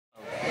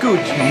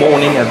Good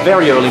morning, a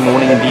very early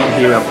morning indeed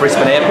here at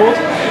Brisbane Airport.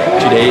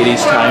 Today it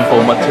is time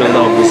for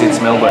Matilda visits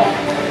Melbourne.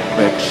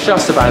 We're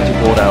just about to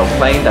board our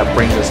plane that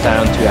brings us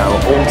down to our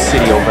own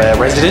city of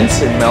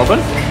residence in Melbourne.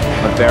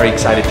 We're very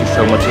excited to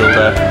show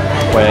Matilda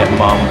where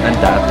Mum and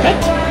Dad met.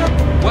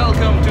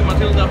 Welcome to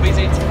Matilda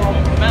visits from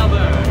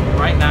Melbourne.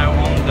 Right now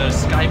on the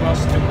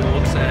Skybus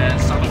towards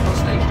Southern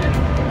Cross Station.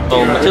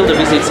 So Matilda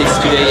visits is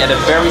today at a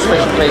very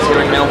special place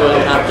here in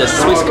Melbourne at the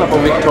Swiss Club of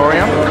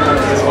Victoria.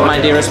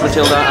 My dearest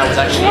Matilda, I was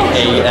actually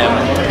a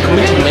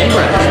committee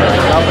member at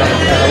the club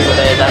over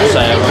there. That's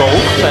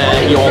Rolf,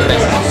 he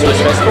organizes the Swiss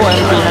Festival,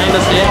 and behind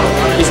us here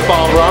is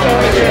Barbara,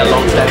 a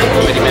long-standing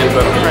committee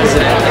member,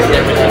 president and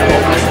everything of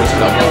the Swiss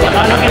Club.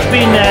 Look, it's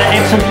been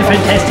absolutely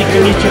fantastic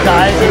to meet you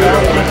guys.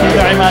 Thank you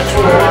very much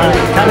for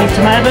coming to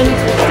Melbourne.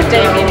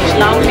 Damian ist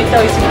lange mit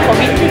uns im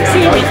Committee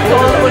mit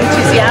voller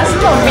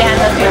Enthusiasmus und wir haben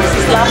natürlich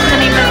sein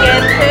Lachen immer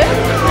gerne gehört.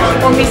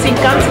 Und wir sind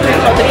ganz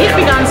glücklich, oder ich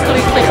bin ganz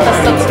glücklich, dass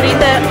Sie so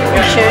zufrieden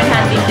und schön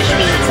haben in der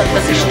Schweiz und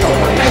das ist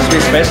toll.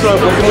 Swiss Festival,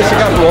 ich muss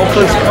sagen,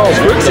 Local ist alles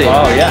gut gewesen.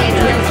 Wow, ja.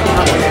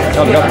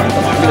 Ja, wieder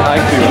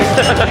heimgeführt.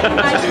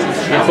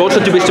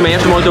 Fortschritt, du bist zum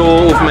ersten Mal hier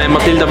auf dem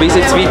Matilda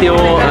Visits Video.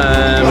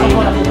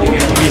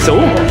 Wieso?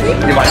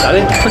 Ich weiß auch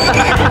nicht.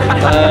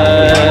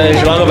 Ist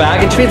ein langer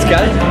Weg in die Schweiz,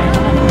 gell?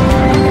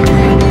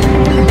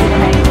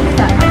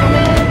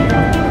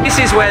 This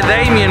is where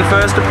Damian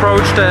first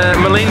approached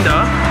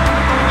Melinda,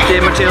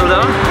 dear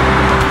Matilda.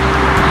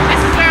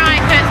 This is where I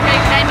first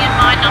gave Damian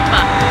my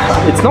number.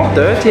 It's not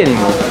dirty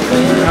anymore.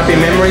 Happy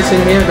memories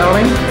in here,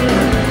 darling?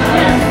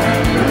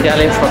 Ja,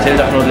 liebst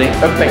Matilda, noch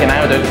etwa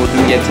genau dort, wo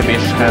du jetzt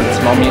bist, haben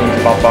Mami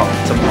und Papa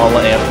zum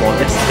allerersten Mal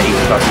ein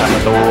Steakplatz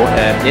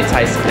hier. Jetzt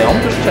heisst es ein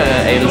bisschen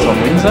anders, Elsa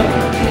Windsor,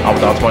 aber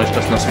damals ist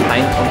das noch das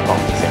Pint und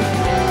Fantasy.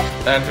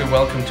 And we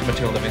welcome to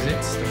Matilda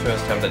Visits, the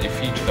first time that you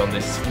featured on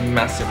this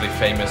massively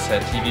famous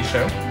TV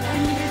show.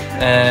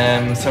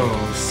 So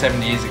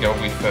 7 years ago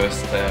we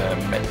first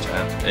met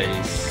at a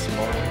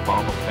small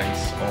barber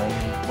place on,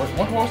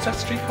 what was that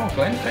street called?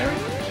 Glenferrie?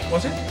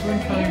 Was it?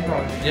 Glenferrie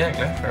Road. Yeah,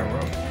 Glenferrie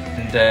Road.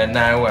 And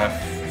now I've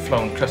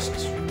flown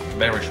just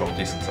very short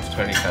distance of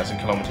 20,000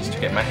 kilometers to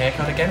get my hair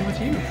cut again with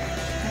you.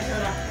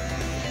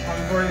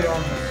 I'm very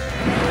honoured.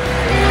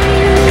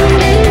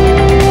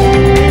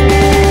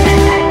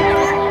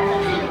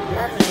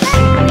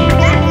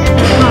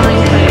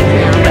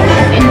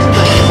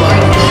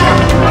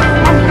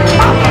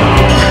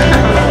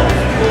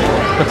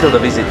 Matilda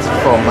visits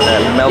from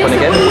Melbourne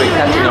again. We're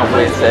catching up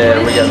with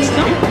Ria and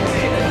Stevie.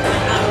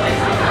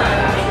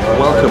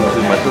 Welcome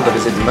to Matilda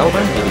visits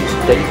Melbourne. It is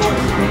day 2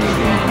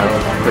 in our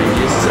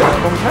previous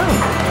hometown.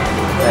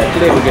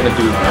 Today we're going to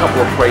do a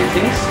couple of great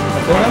things.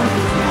 Matilda,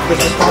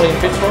 Christmas party in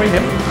Fitzroy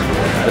here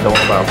with all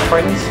of our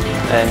friends,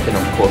 and then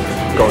of course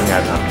going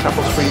out on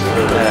Chapel Street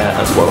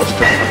as well as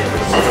just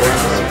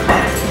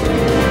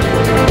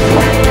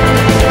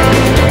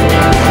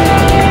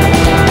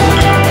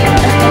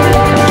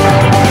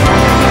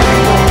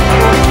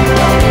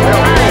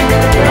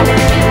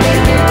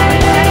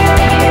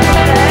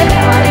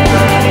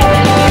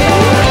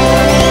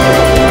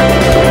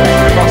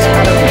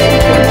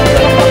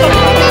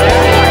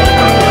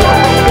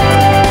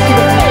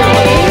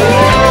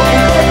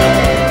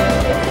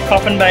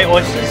Bay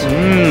oysters.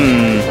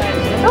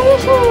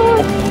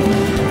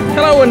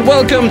 Hello and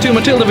welcome to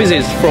Matilda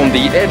Visits from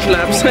the Edge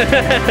Labs.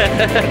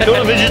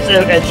 Matilda Visits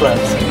at Edge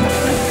Labs.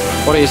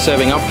 What are you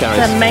serving up, Carrie?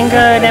 The mango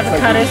and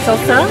avocado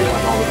salsa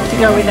to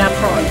go with our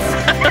prawns.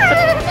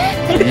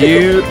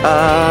 You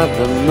are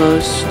the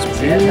most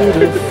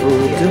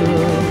beautiful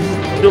girl.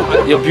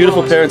 Your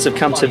beautiful parents have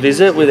come to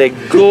visit with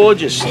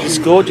this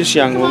gorgeous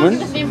young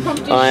woman.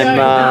 I'm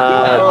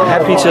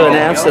happy to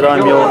announce that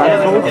I'm your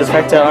uncle, de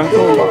facto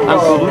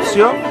Uncle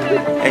Lucio,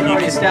 and you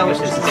can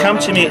come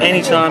to me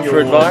anytime for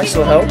advice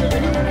or help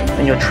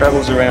in your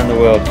travels around the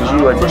world, because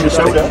you are just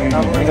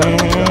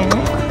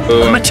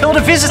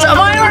Matilda Visits. Am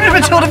I on a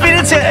Matilda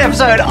Visits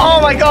episode? Oh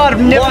my god,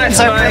 I've never been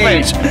so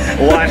privileged.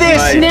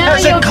 This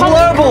has a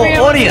global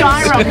audience.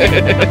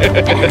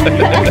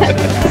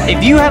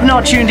 If you have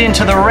not tuned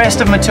into the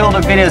rest of Matilda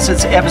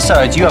Visits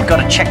episodes, you have got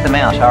to check them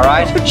out,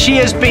 alright? She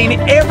has been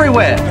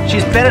everywhere.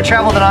 She's better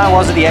traveled than I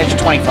was at the age of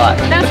 25.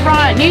 That's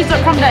right,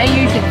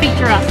 news.com.au should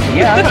feature us.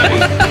 Yeah.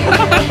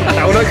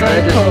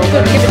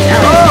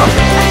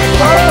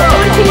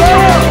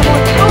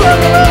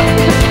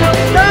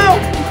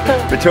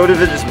 Matilda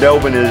Visits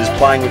Melbourne is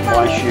playing with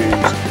my shoes,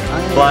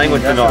 playing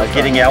with the knife,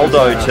 getting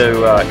Aldo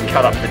to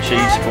cut up the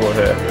cheese for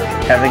her,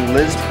 having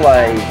Liz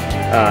play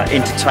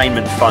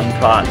entertainment fun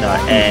partner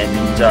and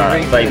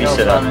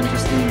babysitter.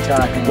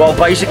 Well,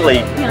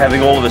 basically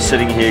having all of us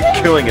sitting here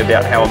cooing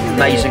about how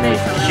amazingly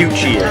cute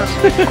she is.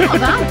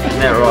 Isn't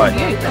that right?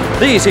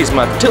 This is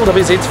Matilda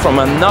Visits from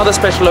another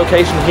special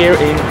location here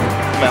in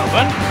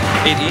Melbourne.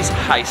 It is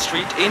High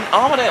Street in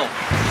Armadale.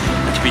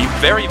 And to be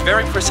very,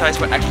 very precise,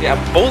 we're actually at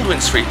Baldwin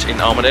Street in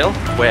Armadale,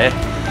 where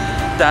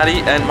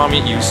Daddy and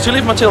Mummy used to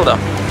live, Matilda.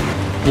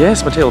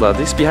 Yes, Matilda,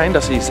 this behind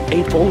us is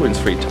 8 Baldwin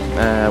Street,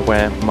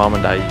 where Mum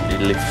and I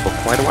lived for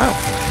quite a while,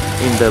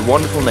 in the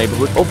wonderful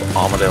neighborhood of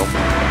Armadale.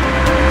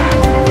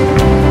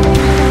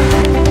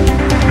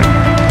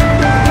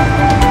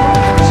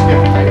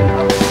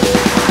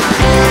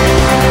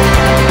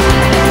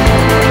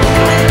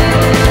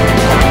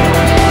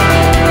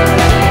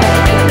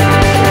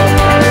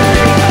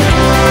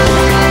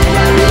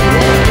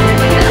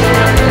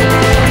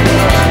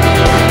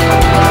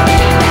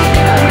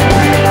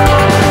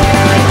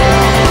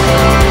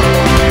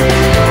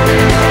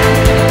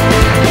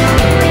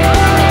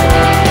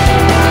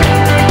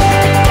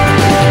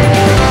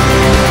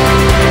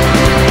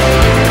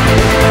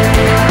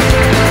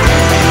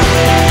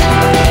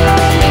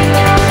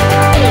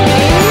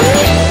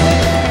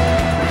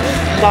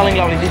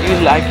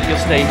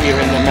 stay here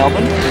in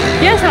Melbourne?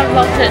 Yes, I've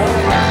loved it.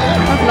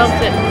 I've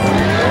loved it.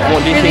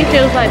 What do you It really think?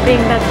 feels like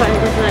being back home,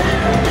 doesn't it?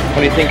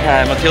 What do you think?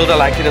 Matilda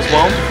liked it as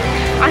well?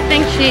 I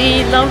think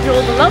she loved all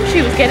the love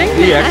she was getting.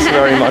 Yes,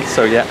 very much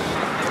so. Yeah.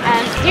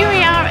 And here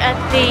we are at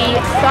the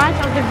site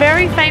of the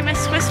very famous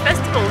Swiss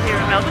festival here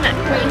in Melbourne at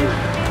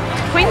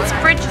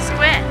Queensbridge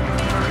Square.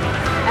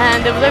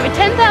 And there was over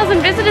 10,000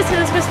 visitors to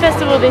the Swiss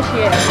festival this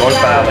year.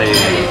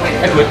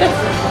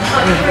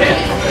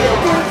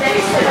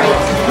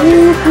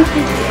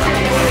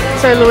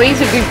 So Louise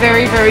would be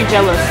very, very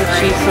jealous if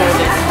she saw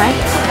this,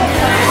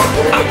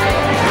 right?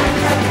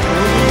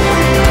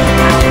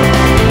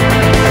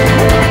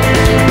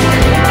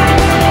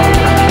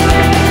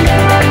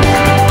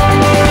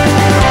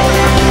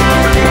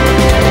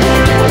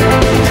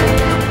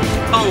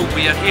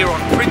 We are here on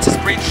Princess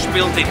Bridge,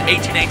 built in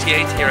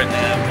 1888 here in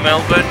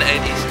Melbourne.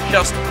 It is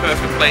just a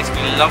perfect place.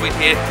 We love it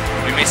here.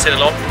 We miss it a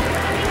lot.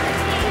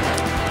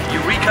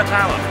 Eureka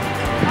Tower.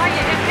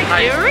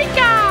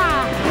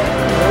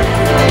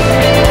 Eureka!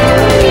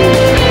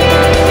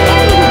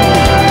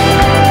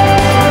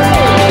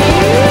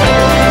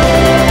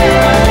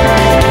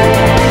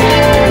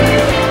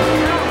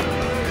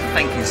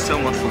 Thank you so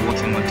much for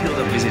watching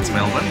Matilda Visits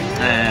Melbourne.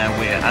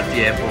 We're at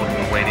the airport,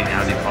 we're waiting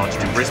our departure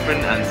to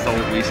Brisbane and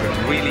thought we should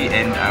really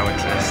end our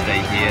stay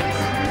here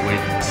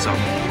with some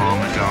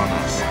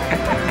Parmesanos.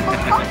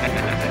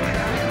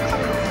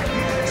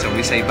 So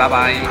we say bye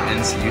bye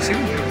and see you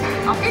soon.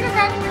 Auf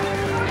Wiedersehen!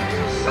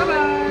 Bye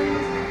bye!